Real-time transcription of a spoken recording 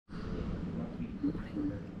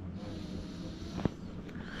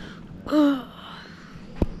Alrighty.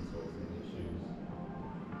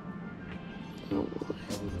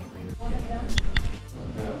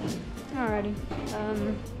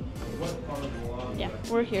 Yeah,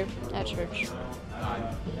 we're here at church.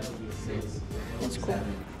 That's cool.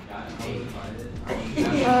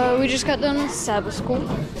 We just got done with Sabbath school,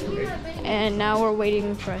 and now we're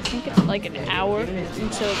waiting for, I think it's like an hour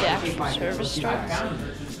until the actual service starts.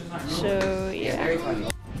 So yeah.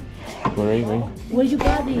 What are you doing? What did you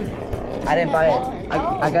buy these? I didn't buy it.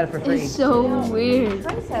 I got it for free. It's so weird.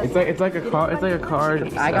 It's like a card. It's like a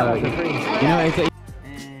card. I got it for free. You know, it's like.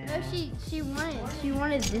 She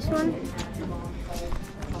wanted this one.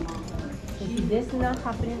 This not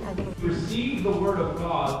happening. You received the word of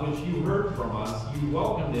God which you heard from us. You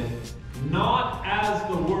welcomed it, not as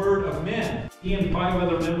the word of men. He and 5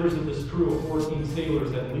 other members of this crew of 14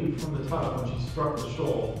 sailors had leaped from the tug when she struck the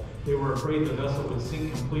shoal. They were afraid the vessel would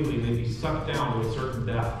sink completely and they'd be sucked down to a certain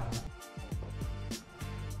depth.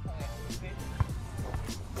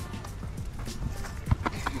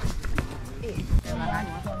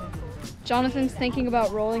 Jonathan's thinking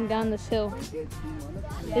about rolling down this hill.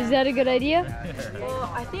 Is that a good idea? Well,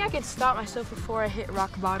 I think I can stop myself before I hit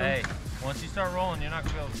rock bottom. Hey, once you start rolling, you're not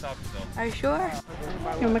gonna be able to stop yourself. Are you sure?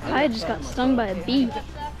 Yo, Micaiah just got stung by a bee.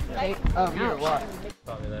 Hey, here, what?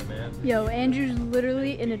 Taught me that, man. Yo, Andrew's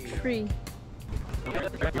literally in a tree. I'm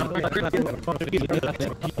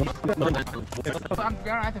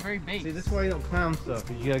down at the very base. See, this is why you don't climb stuff,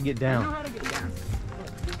 because you gotta get down. I know how to get down.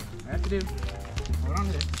 I have to do. Hold on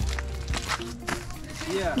to this.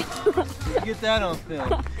 Yeah. You get that on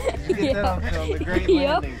film. You get that on film. The great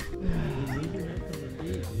landing.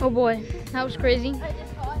 Oh boy, that was crazy.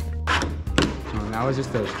 That was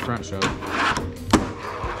just the front show.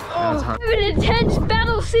 Oh, an intense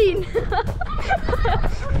battle scene.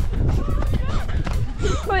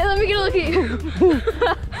 Wait, let me get a look at you.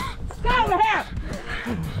 Stop the half.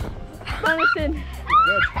 Jonathan.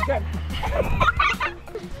 Good.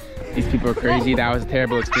 These people are crazy. That was a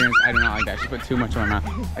terrible experience. I do not like that. She put too much on my mouth.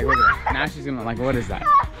 Like, look at that. Now she's gonna, like, what is that?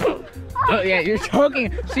 Oh, yeah, you're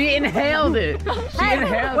choking. She inhaled it. She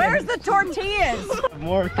inhaled Where's it. the tortillas?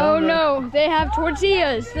 More Oh no, they have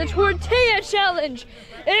tortillas. The tortilla challenge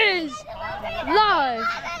is live.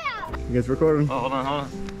 You guys recording? Oh, hold on.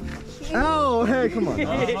 Oh, hey, come on.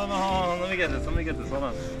 Hold on. Let me get this. Hold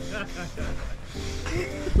on.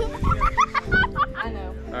 I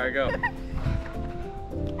know. All right, go.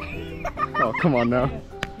 Oh, come on now.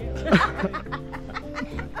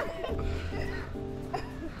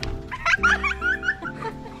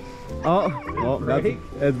 Oh, that's,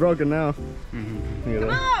 it's broken now. Look at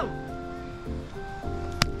that.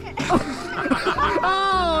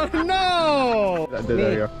 Oh no!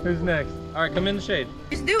 There you go. Who's next? All right, come in the shade.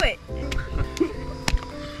 Just do it.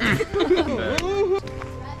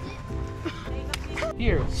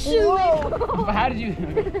 Here. Whoa. How did you?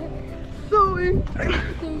 Suey.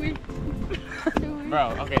 Bro,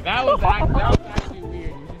 okay, that was actually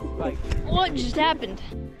weird. Just like. What just happened?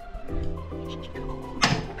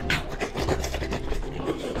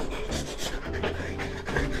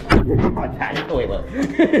 Wait, look.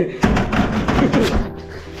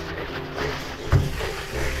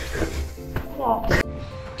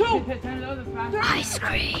 Ice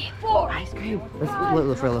cream. Ice cream.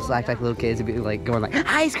 Let's act like little kids and be like going like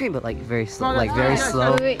ice cream, but like very slow, like very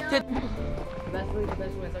slow. Wait. The best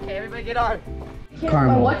wins. Okay, everybody get on.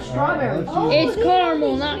 Caramel. What strawberry? It's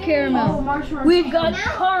caramel, not caramel. We've got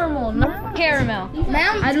caramel, not caramel.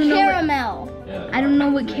 Mountain I don't know caramel. I don't know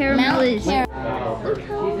what caramel is.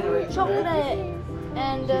 Chocolate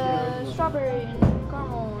and strawberry and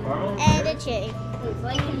caramel. And a cherry.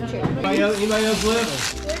 Anybody else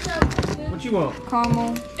left? What you want?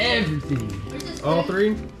 Caramel. Everything. All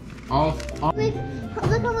 3? All.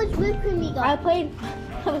 Look how much whipped cream you got. I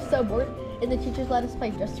was so bored, and the teachers let us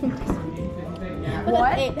play just one.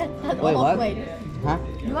 What? Wait, what? Huh?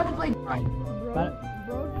 You have to play.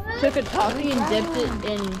 Took a toffee and dipped it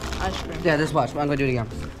in ice cream. Yeah, just watch. I'm gonna do it again.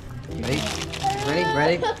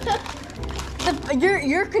 Ready?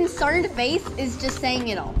 Your concerned face is just saying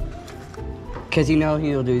it all. Cause you know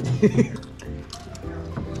he'll do it.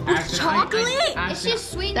 Chocolate? It's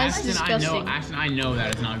just sweet. That's disgusting. I know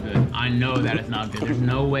that it's not good. I know that it's not good. There's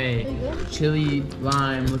no way chili,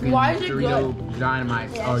 lime looking Why is it Dorito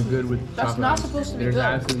dynamites are good with chocolate. That's not supposed to be There's good.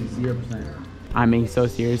 absolutely 0%. I'm being so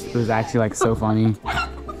serious. It was actually like so funny.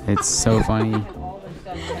 It's so funny.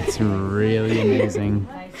 It's really amazing.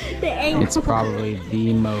 It's probably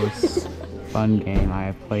the most fun game I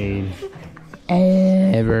have played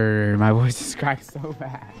ever. My voice is cracked so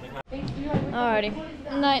bad. Alrighty,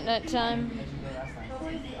 night time.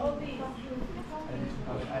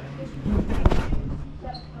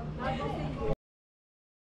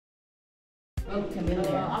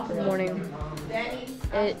 Good morning.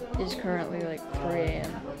 It is currently like 3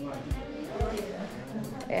 a.m.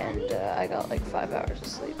 And I got like 5 hours of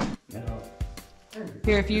sleep.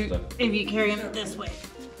 Here, if you carry him this way,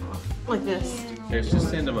 like this. Here, just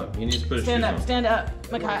stand him up. You need to put his shoes on. Stand up.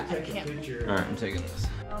 Makai, I can't. All right, I'm taking this.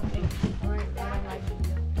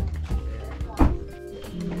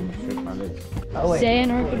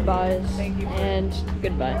 Saying our goodbyes and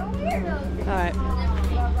goodbye. Alright.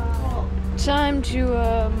 Time to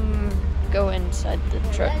go inside the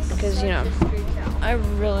truck because, you know, I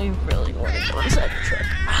really, really want to go inside the truck.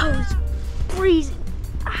 Oh, it's freezing.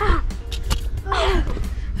 Ah.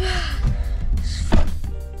 It's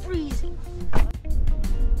freezing.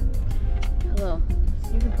 Hello.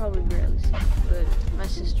 You can probably barely see, but my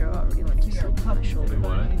sister already went to sleep on my shoulder.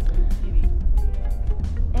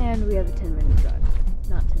 And we have a 10-minute drive.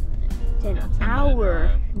 Not 10 minute.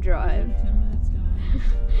 10-hour drive.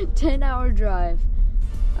 10-hour drive.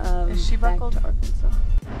 Is she back buckled? to Arkansas.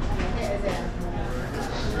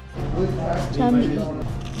 Time to eat.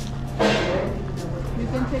 You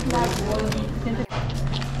can take that.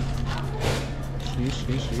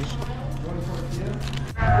 Sheesh.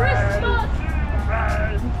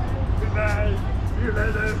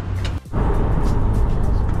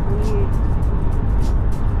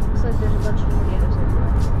 Looks like there's a bunch of potatoes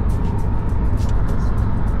everywhere.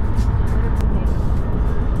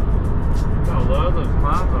 How low those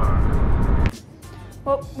clouds are.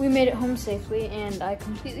 Well, we made it home safely, and I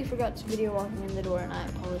completely forgot to video walking in the door, and I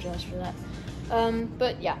apologize for that.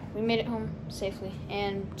 But yeah, we made it home safely,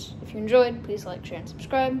 and if you enjoyed, please like, share, and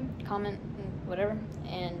subscribe, comment, and whatever,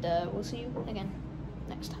 and we'll see you again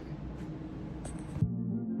next time.